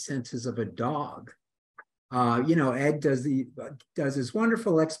olfactory senses of a dog. Ed does this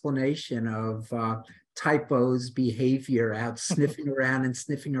wonderful explanation of Typo's behavior out sniffing around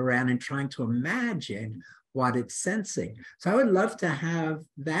and trying to imagine what it's sensing. So I would love to have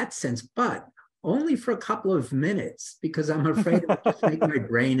that sense, but only for a couple of minutes, because I'm afraid it would just make my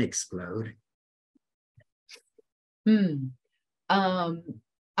brain explode.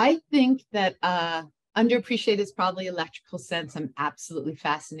 I think that underappreciated is probably electrical sense. I'm absolutely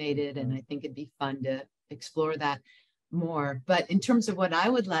fascinated, and I think it'd be fun to explore that. more. But in terms of what I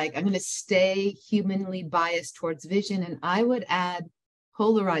would like, I'm going to stay humanly biased towards vision, and I would add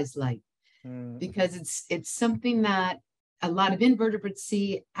polarized light, because it's something that a lot of invertebrates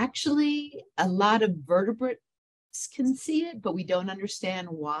see. Actually, a lot of vertebrates can see it, but we don't understand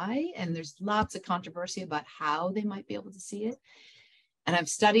why. And there's lots of controversy about how they might be able to see it. And I've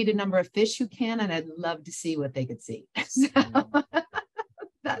studied a number of fish who can, and I'd love to see what they could see. So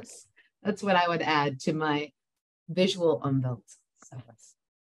that's what I would add to my visual umwelt. So.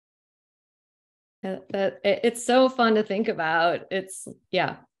 It's so fun to think about. It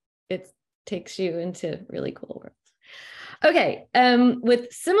takes you into really cool worlds. Okay,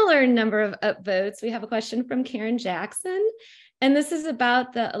 with similar number of upvotes, we have a question from Karen Jackson, and this is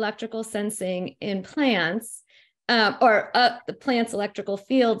about the electrical sensing in plants, the plants' electrical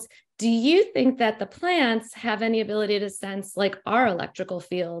fields. Do you think that the plants have any ability to sense like our electrical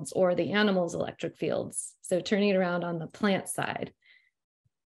fields or the animals' electric fields? So turning it around on the plant side.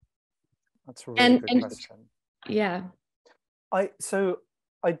 That's a really good question. Yeah. So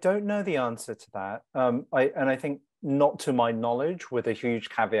I don't know the answer to that. I think not to my knowledge, with a huge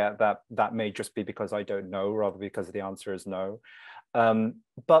caveat that may just be because I don't know, rather because the answer is no.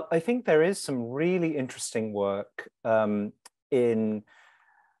 But I think there is some really interesting work in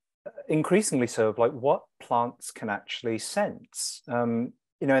increasingly so of like what plants can actually sense. And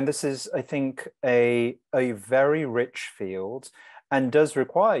this is, I think, a very rich field, and does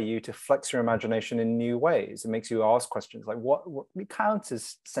require you to flex your imagination in new ways. It makes you ask questions like what counts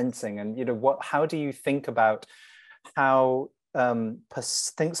as sensing, and how do you think about how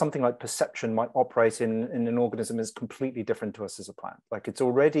think something like perception might operate in an organism is completely different to us as a plant. Like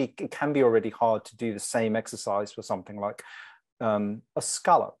it can be already hard to do the same exercise for something like a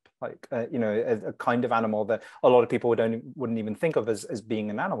scallop, like a kind of animal that a lot of people wouldn't even think of as being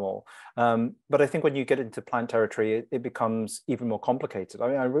an animal. But I think when you get into plant territory, it becomes even more complicated.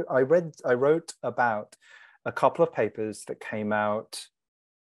 I mean, I wrote about a couple of papers that came out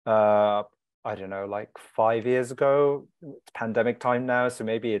I don't know, like 5 years ago. It's pandemic time now, so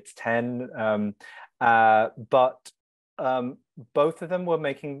maybe it's 10. But both of them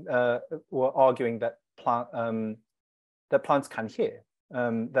were arguing that plants can hear,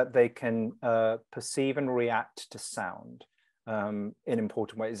 that they can perceive and react to sound in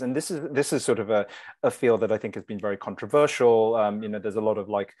important ways. And this is sort of a field that I think has been very controversial. There's a lot of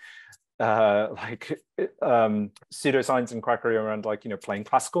pseudoscience and quackery around playing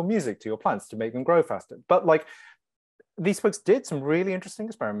classical music to your plants to make them grow faster. But these folks did some really interesting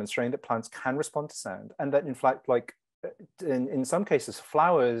experiments showing that plants can respond to sound, and that in fact in some cases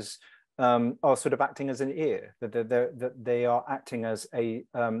flowers are sort of acting as an ear, that they are acting as the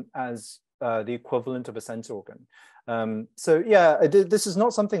equivalent of a sense organ. So yeah, this is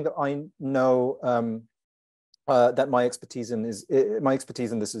not something that I know that my expertise in this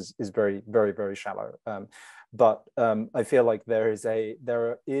is very, very, very shallow. But I feel like there is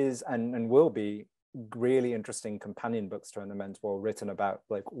and will be really interesting companion books to Elemental written about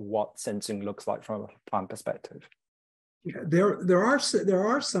what sensing looks like from a plant perspective. Yeah, there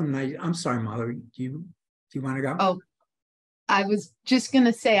are some nice. I'm sorry, Mother. Do you want to go? Oh, I was just going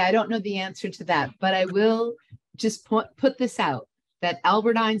to say I don't know the answer to that, but I will just put this out. That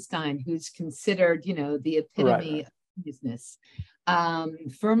Albert Einstein, who's considered, the epitome of business,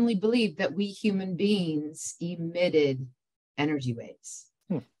 firmly believed that we human beings emitted energy waves.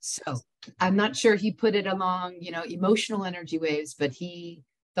 So I'm not sure he put it along, emotional energy waves, but he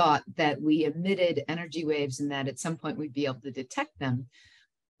thought that we emitted energy waves and that at some point we'd be able to detect them.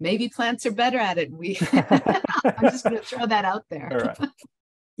 Maybe plants are better at it. I'm just going to throw that out there. All right.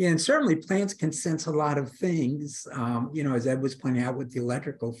 Yeah, and certainly plants can sense a lot of things. As Ed was pointing out with the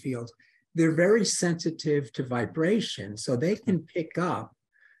electrical fields, they're very sensitive to vibration. So they can pick up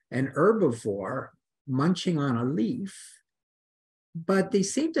an herbivore munching on a leaf, but they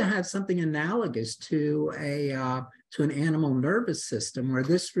seem to have something analogous to an animal nervous system, where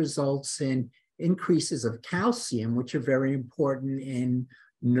this results in increases of calcium, which are very important in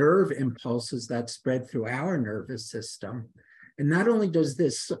nerve impulses that spread through our nervous system. And not only does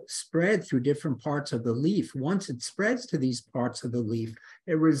this spread through different parts of the leaf, once it spreads to these parts of the leaf,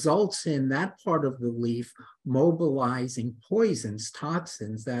 it results in that part of the leaf mobilizing poisons,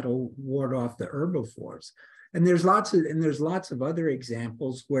 toxins that'll ward off the herbivores. And there's lots of other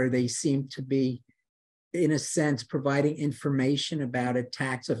examples where they seem to be, in a sense, providing information about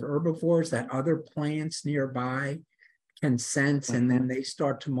attacks of herbivores that other plants nearby can sense, and then they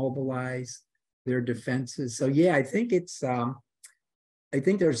start to mobilize their defenses. So yeah, I think I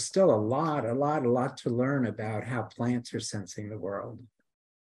think there's still a lot to learn about how plants are sensing the world.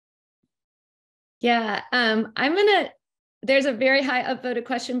 Yeah, I'm gonna there's a very high upvoted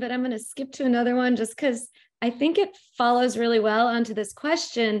question, but I'm going to skip to another one just because I think it follows really well onto this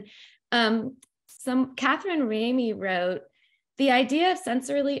question. Catherine Ramey wrote, the idea of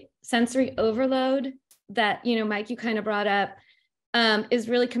sensory overload that, Mike, you kind of brought up, is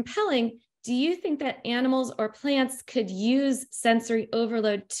really compelling. Do you think that animals or plants could use sensory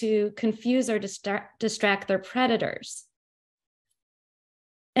overload to confuse or distract their predators?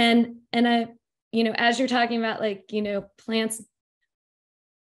 And I, as you're talking about, like, plants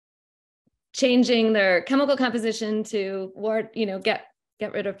changing their chemical composition to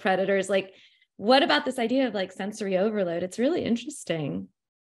get rid of predators, like, what about this idea of like sensory overload? It's really interesting.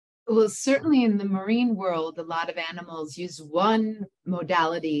 Well, certainly in the marine world, a lot of animals use one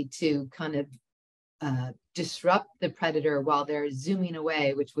modality to kind of disrupt the predator while they're zooming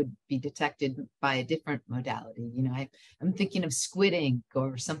away, which would be detected by a different modality. I'm thinking of squid ink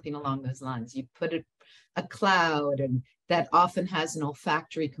or something along those lines. You put a cloud, and that often has an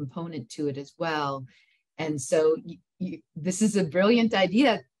olfactory component to it as well. And so this is a brilliant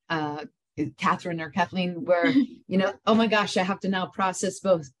idea, Catherine or Kathleen, where, oh my gosh, I have to now process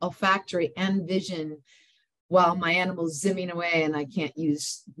both olfactory and vision while my animal's zooming away, and I can't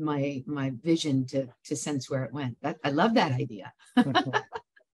use my vision to sense where it went. I love that idea.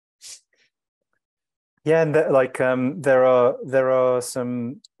 Yeah, and there are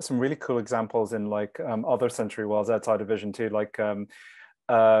some really cool examples in other sensory worlds outside of vision too,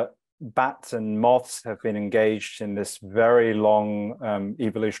 bats and moths have been engaged in this very long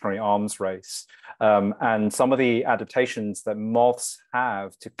evolutionary arms race. And some of the adaptations that moths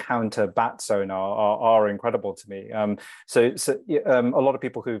have to counter bat sonar are incredible to me. So a lot of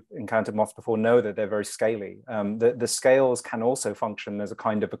people who've encountered moths before know that they're very scaly. The scales can also function as a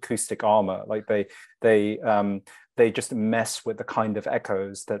kind of acoustic armor. Like they just mess with the kind of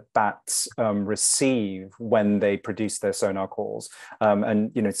echoes that bats receive when they produce their sonar calls,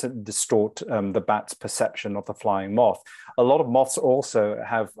 and to distort the bat's perception of the flying moth. A lot of moths also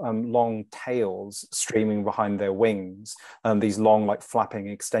have long tails streaming behind their wings, these long flapping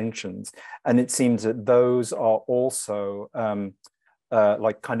extensions, and it seems that those are also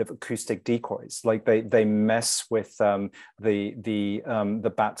kind of acoustic decoys. Like they mess with the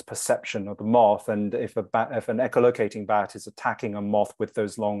bat's perception of the moth, and if an echolocating bat is attacking a moth with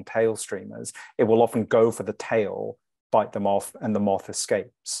those long tail streamers, it will often go for the tail, bite the moth, and the moth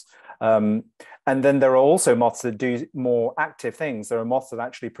escapes. And then there are also moths that do more active things. There are moths that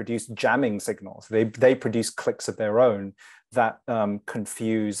actually produce jamming signals. They produce clicks of their own that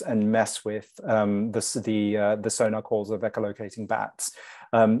confuse and mess with the sonar calls of echolocating bats.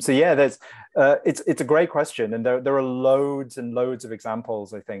 So yeah, it's a great question, and there are loads and loads of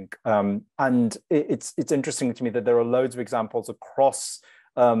examples, I think. And it's interesting to me that there are loads of examples across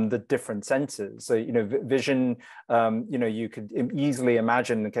the different senses. So, vision, you could easily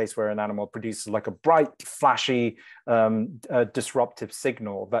imagine the case where an animal produces like a bright, flashy, disruptive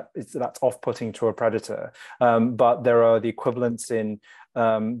signal that's off-putting to a predator. But there are the equivalents in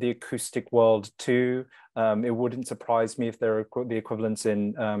the acoustic world too. It wouldn't surprise me if there are the equivalents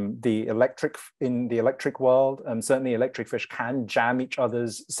in the electric world. Certainly electric fish can jam each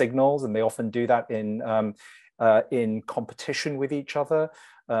other's signals, and they often do that in competition with each other.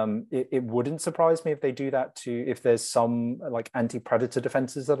 It wouldn't surprise me if they do that too, if there's some anti-predator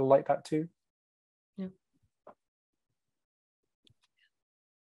defenses that are like that too. Yeah.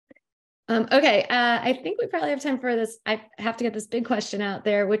 Okay, I think we probably have time for this. I have to get this big question out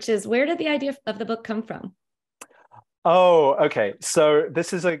there, which is, where did the idea of the book come from? Oh, okay. So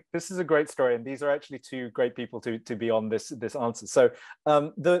this is a great story, and these are actually two great people to be on this answer. So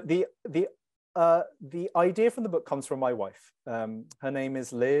the idea from the book comes from my wife. Her name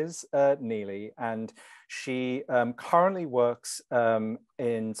is Liz Neely, and she currently works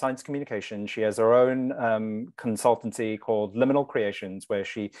in science communication. She has her own consultancy called Liminal Creations, where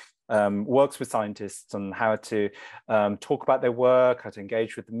she works with scientists on how to talk about their work, how to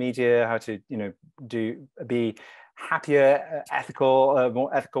engage with the media, how to be happier,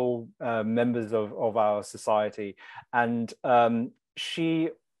 more ethical members of our society. And she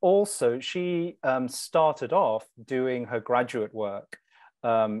started off doing her graduate work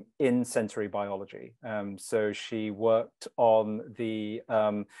in sensory biology. So she worked on the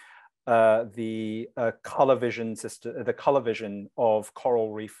color vision system, the color vision of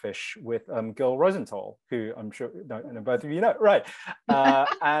coral reef fish with Gil Rosenthal, who I'm sure both of you know, right?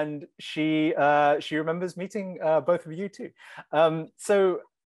 And she remembers meeting both of you too. So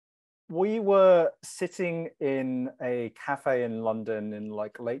we were sitting in a cafe in London in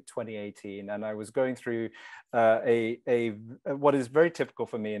like late 2018, and I was going through what is very typical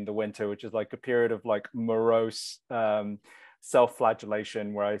for me in the winter, which is like a period of like morose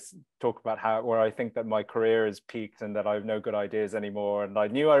self-flagellation, where I talk about where I think that my career has peaked and that I have no good ideas anymore. And I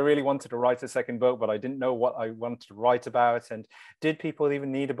knew I really wanted to write a second book, but I didn't know what I wanted to write about. And did people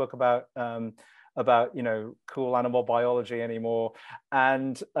even need a book about cool animal biology anymore?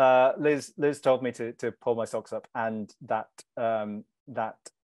 And Liz told me to pull my socks up, and that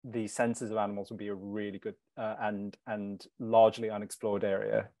the senses of animals would be a really good and largely unexplored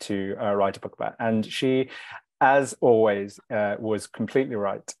area to write a book about. And she, as always, was completely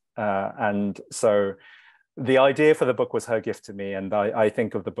right. And so the idea for the book was her gift to me, and I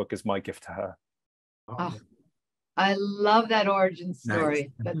think of the book as my gift to her. Oh, I love that origin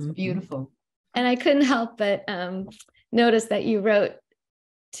story. Nice. That's beautiful. And I couldn't help but notice that you wrote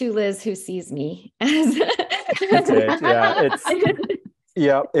to Liz, who sees me. As I did,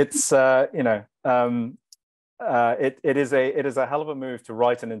 yeah. It's it is a hell of a move to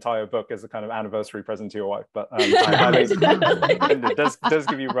write an entire book as a kind of anniversary present to your wife, but it does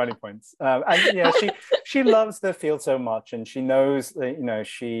give you brownie points. And yeah, she loves the field so much, and she knows that,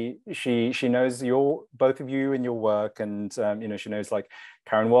 she knows both of you and your work, and she knows like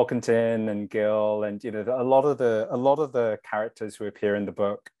Karen Walkington and Gil, and a lot of the characters who appear in the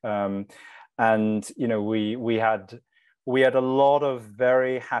book, and we had a lot of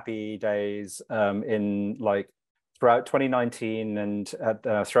very happy days in like throughout 2019 and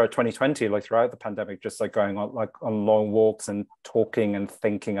throughout 2020, like throughout the pandemic, just like going on long walks and talking and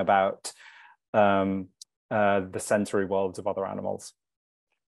thinking about the sensory worlds of other animals.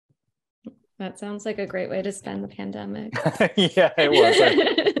 That sounds like a great way to spend the pandemic. Yeah, it was.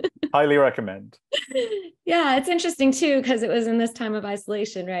 I highly recommend. Yeah, it's interesting too, because it was in this time of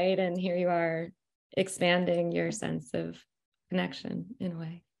isolation, right? And here you are expanding your sense of connection in a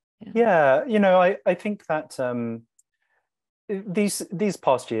way. Yeah, I think that these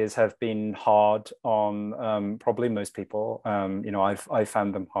past years have been hard on probably most people. I've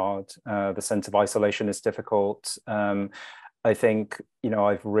found them hard. The sense of isolation is difficult. I think,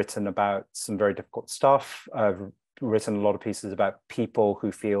 I've written about some very difficult stuff. I've written a lot of pieces about people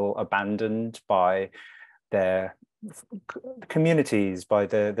who feel abandoned by their communities, by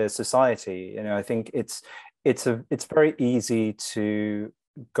their society. I think it's very easy to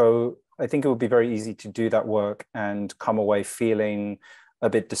go. I think it would be very easy to do that work and come away feeling a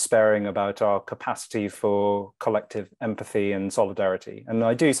bit despairing about our capacity for collective empathy and solidarity. And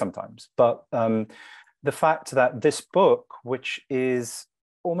I do sometimes, but the fact that this book, which is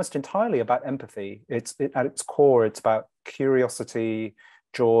almost entirely about empathy, at its core, it's about curiosity,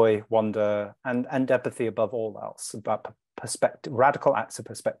 joy, wonder, and empathy above all else, about perspective, radical acts of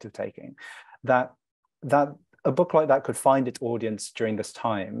perspective taking, that a book like that could find its audience during this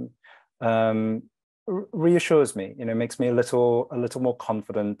time reassures me. Makes me a little more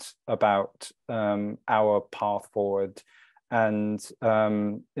confident about our path forward, and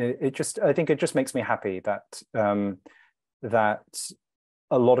I think it just makes me happy that that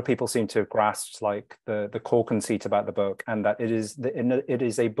a lot of people seem to have grasped like the core conceit about the book, and that it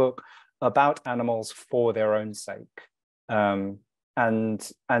is a book about animals for their own sake.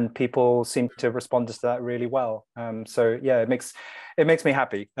 And people seem to have responded to that really well. So yeah, it makes me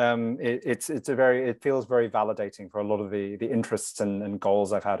happy. It feels very validating for a lot of the interests and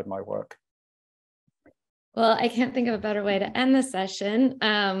goals I've had in my work. Well, I can't think of a better way to end the session.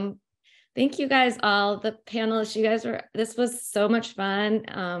 Thank you guys all, the panelists. This was so much fun.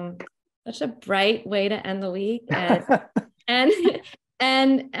 Such a bright way to end the week, and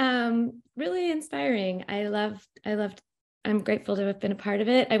really inspiring. I'm grateful to have been a part of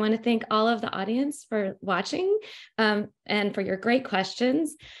it. I want to thank all of the audience for watching and for your great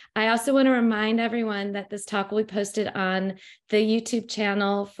questions. I also want to remind everyone that this talk will be posted on the YouTube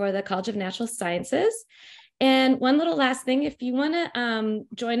channel for the College of Natural Sciences. And one little last thing, if you want to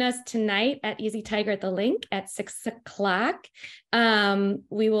join us tonight at Easy Tiger at the Link at 6 o'clock,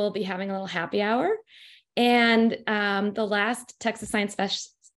 we will be having a little happy hour. And the last Texas Science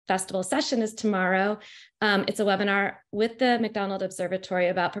Festival session is tomorrow. It's a webinar with the McDonald Observatory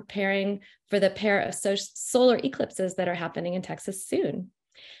about preparing for the pair of solar eclipses that are happening in Texas soon.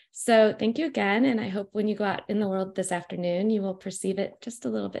 So thank you again. And I hope when you go out in the world this afternoon, you will perceive it just a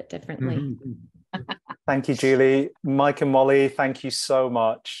little bit differently. Thank you, Julie. Mike and Molly, thank you so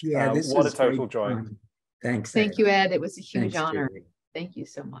much. Yeah, what a total joy. Thanks. Thank you, Ed. It was a huge honor. Julie. Thank you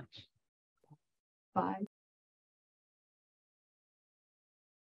so much. Bye.